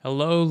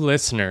Hello,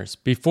 listeners.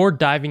 Before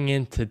diving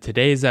into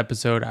today's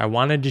episode, I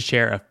wanted to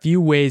share a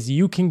few ways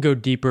you can go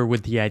deeper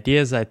with the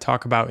ideas I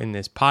talk about in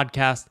this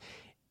podcast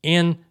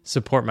and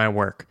support my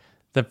work.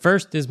 The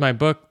first is my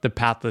book, The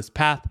Pathless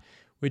Path,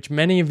 which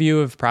many of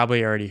you have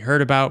probably already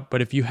heard about,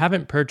 but if you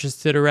haven't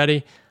purchased it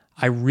already,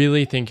 I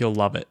really think you'll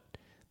love it.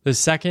 The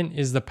second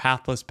is the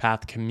Pathless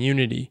Path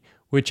community,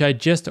 which I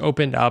just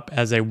opened up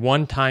as a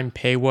one-time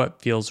pay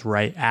what feels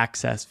right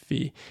access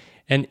fee.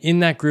 And in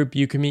that group,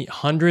 you can meet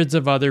hundreds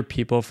of other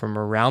people from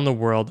around the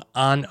world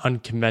on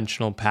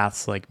unconventional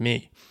paths like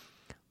me.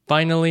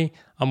 Finally,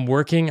 I'm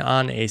working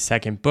on a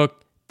second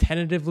book,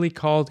 tentatively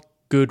called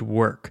Good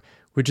Work,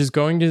 which is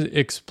going to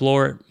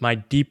explore my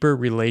deeper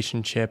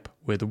relationship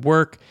with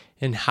work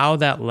and how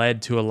that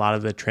led to a lot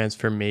of the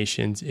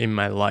transformations in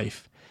my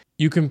life.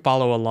 You can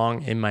follow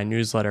along in my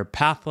newsletter,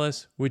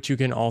 Pathless, which you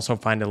can also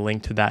find a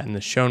link to that in the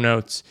show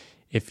notes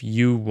if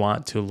you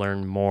want to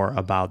learn more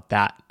about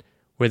that.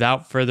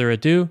 Without further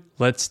ado,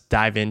 let's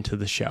dive into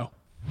the show.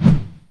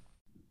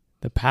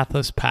 The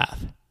Pathless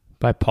Path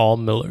by Paul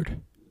Millerd.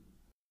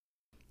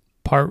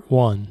 Part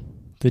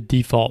 1. The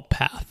Default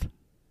Path.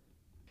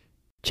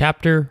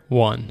 Chapter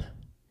 1.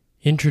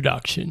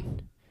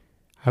 Introduction.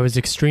 I was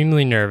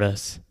extremely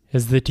nervous.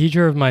 As the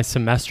teacher of my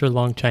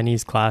semester-long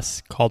Chinese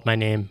class called my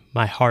name,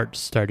 my heart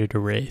started to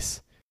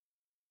race.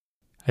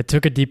 I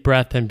took a deep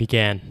breath and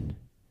began.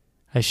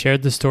 I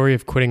shared the story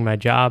of quitting my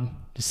job,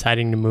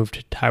 deciding to move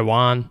to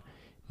Taiwan,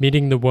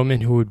 meeting the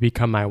woman who would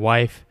become my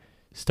wife,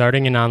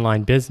 starting an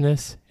online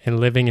business, and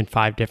living in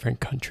 5 different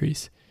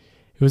countries.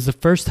 It was the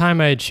first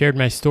time I had shared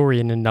my story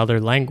in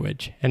another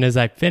language, and as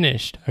I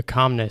finished, a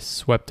calmness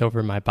swept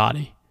over my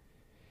body.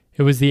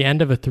 It was the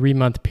end of a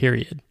 3-month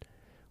period,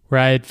 where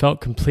I had felt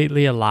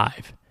completely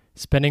alive,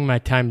 spending my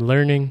time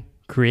learning,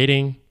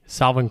 creating,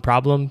 solving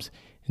problems,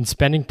 and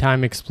spending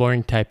time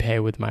exploring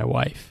Taipei with my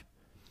wife.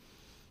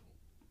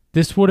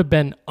 This would have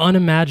been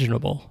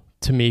unimaginable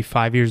to me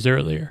 5 years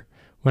earlier,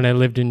 when I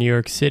lived in New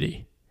York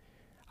City.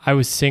 I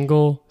was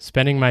single,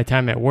 spending my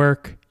time at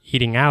work,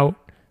 eating out,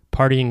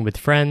 partying with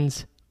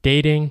friends,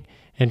 dating,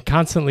 and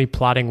constantly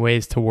plotting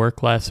ways to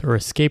work less or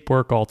escape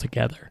work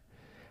altogether.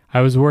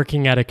 I was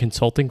working at a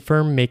consulting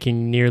firm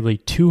making nearly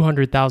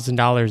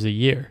 $200,000 a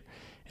year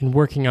and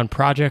working on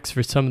projects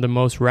for some of the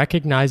most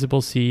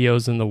recognizable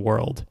CEOs in the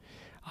world.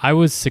 I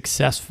was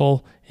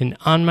successful and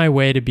on my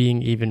way to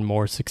being even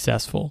more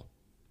successful.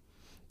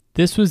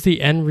 This was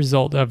the end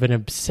result of an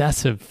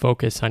obsessive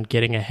focus on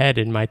getting ahead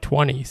in my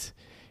 20s.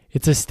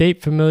 It's a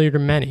state familiar to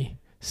many.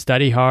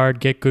 Study hard,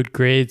 get good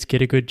grades,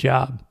 get a good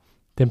job.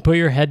 Then put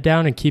your head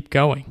down and keep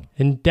going,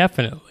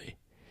 indefinitely.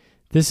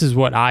 This is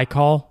what I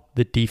call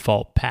the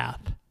default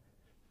path.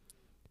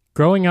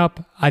 Growing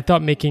up, I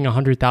thought making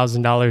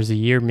 $100,000 a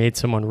year made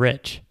someone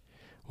rich.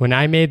 When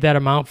I made that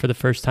amount for the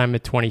first time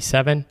at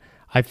 27,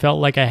 I felt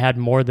like I had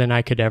more than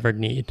I could ever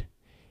need.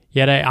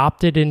 Yet I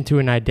opted into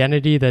an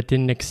identity that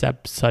didn't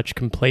accept such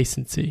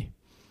complacency.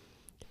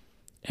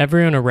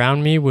 Everyone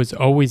around me was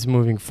always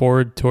moving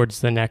forward towards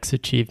the next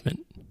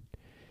achievement.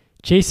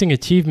 Chasing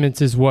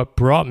achievements is what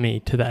brought me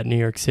to that New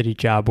York City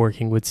job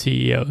working with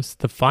CEOs,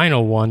 the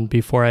final one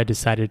before I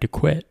decided to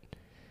quit.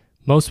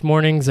 Most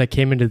mornings I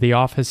came into the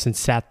office and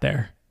sat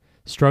there,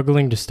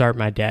 struggling to start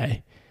my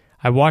day.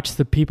 I watched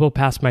the people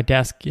pass my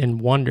desk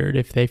and wondered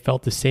if they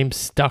felt the same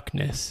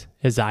stuckness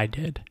as I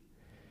did.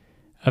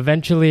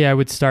 Eventually, I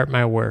would start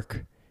my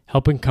work,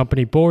 helping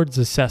company boards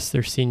assess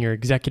their senior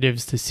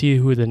executives to see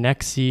who the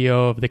next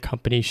CEO of the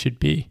company should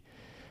be.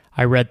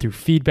 I read through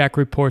feedback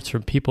reports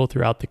from people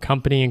throughout the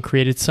company and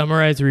created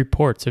summarized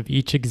reports of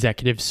each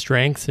executive's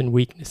strengths and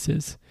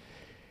weaknesses.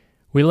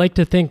 We like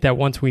to think that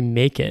once we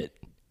make it,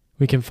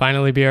 we can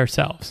finally be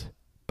ourselves.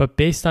 But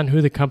based on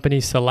who the company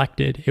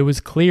selected, it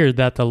was clear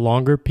that the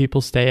longer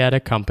people stay at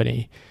a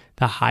company,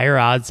 the higher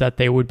odds that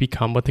they would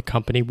become what the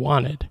company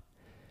wanted.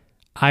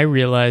 I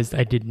realized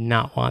I did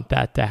not want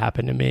that to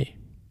happen to me.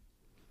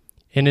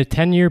 In a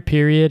 10-year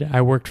period,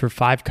 I worked for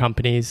 5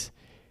 companies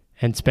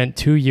and spent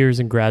 2 years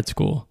in grad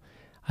school.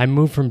 I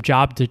moved from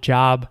job to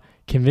job,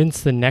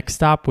 convinced the next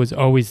stop was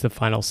always the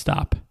final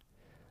stop.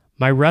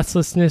 My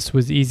restlessness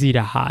was easy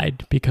to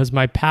hide because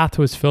my path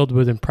was filled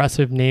with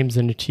impressive names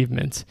and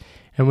achievements.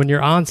 And when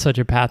you're on such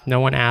a path,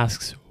 no one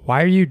asks,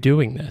 "Why are you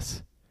doing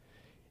this?"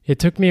 It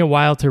took me a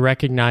while to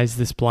recognize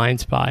this blind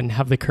spot and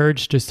have the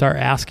courage to start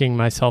asking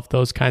myself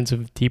those kinds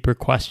of deeper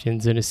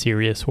questions in a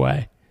serious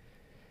way.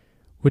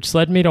 Which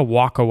led me to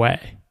walk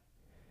away.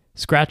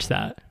 Scratch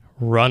that.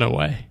 Run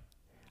away.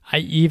 I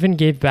even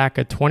gave back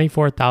a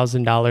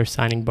 $24,000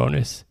 signing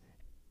bonus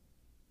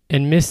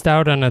and missed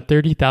out on a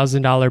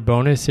 $30,000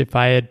 bonus if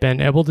I had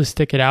been able to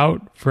stick it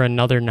out for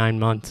another 9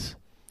 months.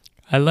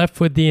 I left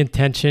with the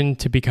intention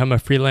to become a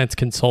freelance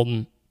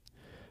consultant.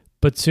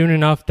 But soon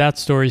enough, that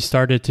story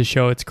started to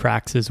show its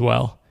cracks as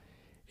well.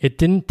 It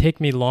didn't take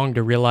me long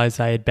to realize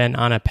I had been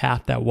on a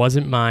path that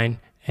wasn't mine,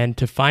 and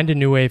to find a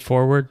new way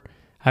forward,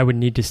 I would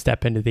need to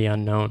step into the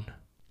unknown.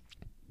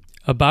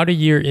 About a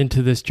year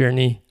into this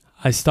journey,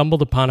 I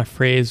stumbled upon a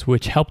phrase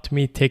which helped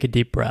me take a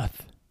deep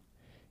breath.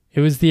 It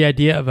was the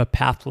idea of a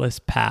pathless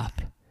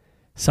path,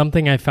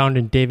 something I found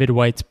in David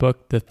Whyte's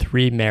book, The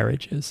Three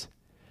Marriages.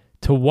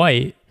 To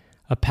Whyte,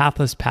 a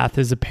pathless path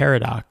is a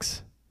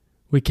paradox.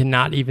 We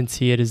cannot even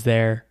see it as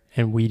there,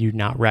 and we do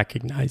not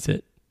recognize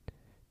it.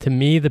 To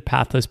me, the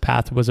pathless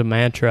path was a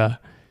mantra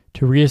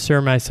to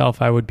reassure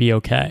myself I would be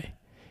okay.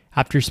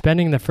 After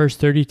spending the first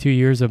 32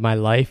 years of my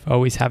life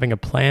always having a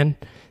plan,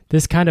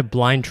 this kind of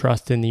blind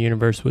trust in the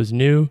universe was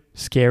new,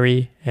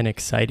 scary, and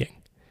exciting.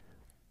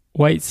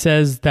 Whyte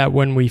says that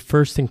when we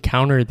first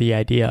encounter the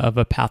idea of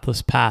a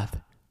pathless path,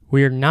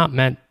 we are not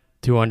meant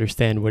to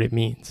understand what it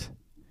means.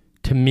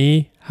 To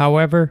me,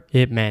 however,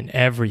 it meant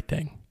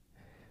everything.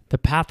 The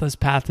pathless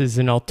path is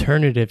an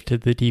alternative to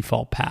the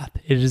default path.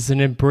 It is an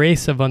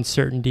embrace of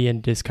uncertainty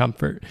and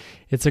discomfort.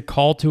 It's a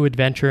call to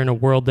adventure in a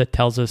world that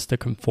tells us to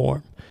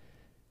conform.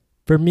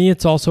 For me,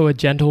 it's also a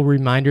gentle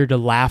reminder to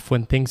laugh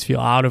when things feel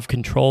out of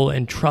control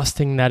and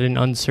trusting that an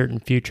uncertain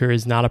future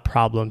is not a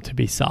problem to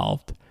be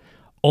solved.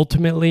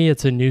 Ultimately,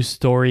 it's a new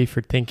story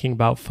for thinking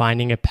about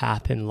finding a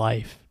path in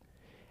life.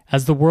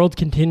 As the world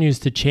continues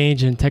to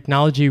change and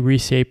technology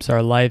reshapes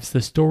our lives,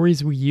 the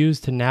stories we use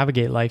to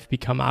navigate life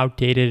become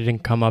outdated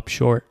and come up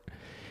short.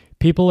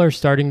 People are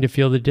starting to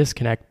feel the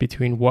disconnect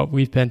between what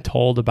we've been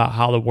told about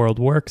how the world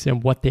works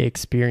and what they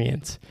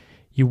experience.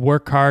 You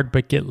work hard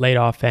but get laid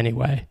off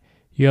anyway.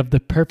 You have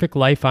the perfect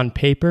life on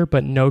paper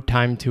but no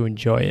time to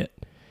enjoy it.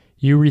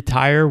 You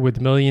retire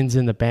with millions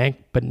in the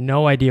bank but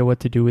no idea what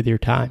to do with your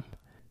time.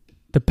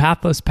 The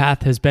pathless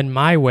path has been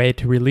my way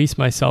to release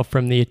myself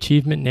from the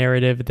achievement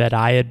narrative that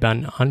I had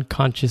been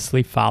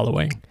unconsciously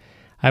following.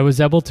 I was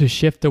able to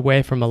shift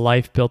away from a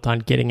life built on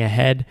getting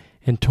ahead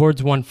and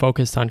towards one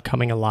focused on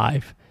coming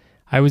alive.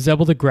 I was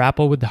able to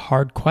grapple with the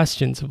hard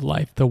questions of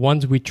life, the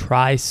ones we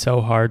try so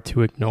hard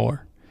to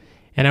ignore.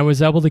 And I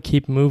was able to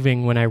keep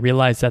moving when I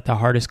realized that the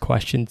hardest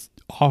questions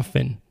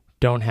often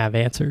don't have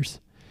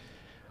answers.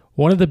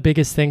 One of the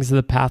biggest things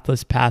the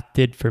pathless path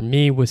did for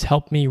me was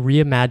help me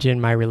reimagine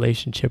my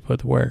relationship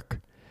with work.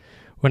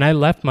 When I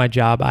left my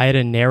job, I had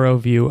a narrow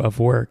view of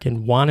work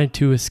and wanted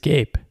to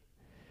escape.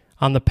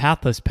 On the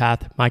pathless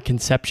path, my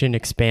conception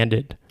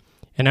expanded,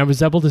 and I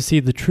was able to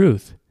see the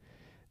truth,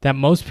 that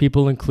most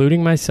people,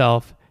 including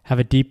myself, have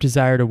a deep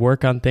desire to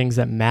work on things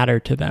that matter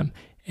to them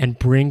and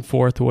bring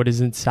forth what is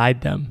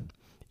inside them.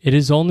 It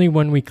is only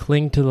when we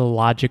cling to the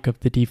logic of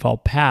the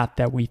default path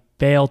that we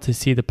fail to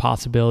see the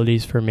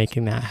possibilities for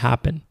making that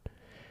happen.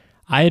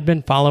 I had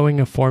been following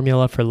a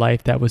formula for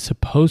life that was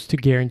supposed to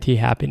guarantee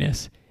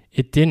happiness.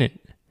 It didn't.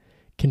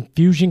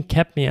 Confusion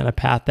kept me on a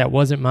path that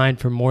wasn't mine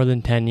for more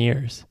than 10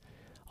 years.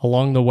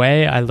 Along the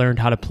way, I learned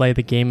how to play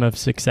the game of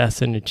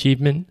success and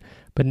achievement,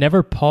 but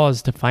never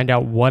paused to find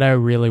out what I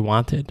really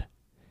wanted.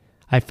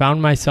 I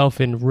found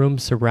myself in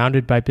rooms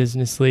surrounded by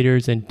business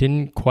leaders and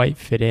didn't quite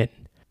fit in.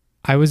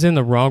 I was in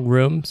the wrong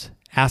rooms,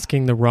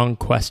 asking the wrong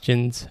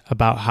questions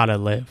about how to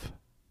live.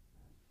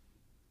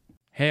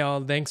 Hey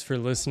all, thanks for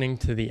listening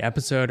to the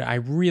episode. I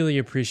really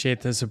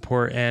appreciate the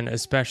support and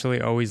especially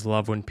always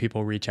love when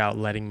people reach out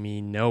letting me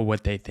know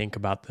what they think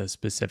about the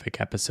specific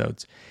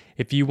episodes.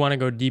 If you want to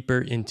go deeper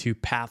into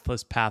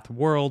Pathless Path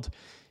world,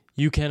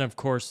 you can of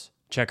course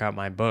check out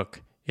my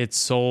book. It's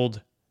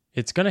sold.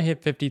 It's going to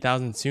hit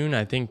 50,000 soon.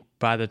 I think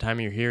by the time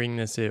you're hearing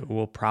this, it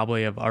will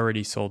probably have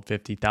already sold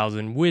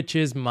 50,000, which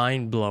is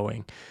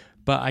mind-blowing.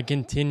 But I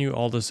continue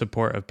all the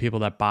support of people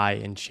that buy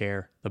and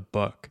share the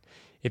book.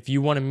 If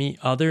you want to meet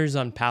others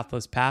on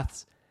Pathless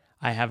Paths,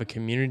 I have a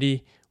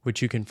community,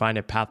 which you can find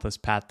at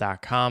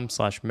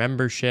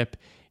pathlesspath.com/membership.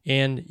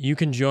 And you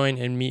can join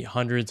and meet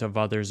hundreds of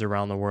others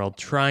around the world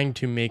trying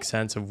to make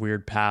sense of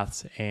weird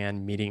paths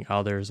and meeting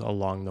others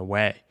along the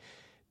way.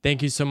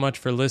 Thank you so much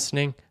for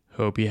listening.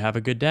 Hope you have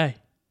a good day.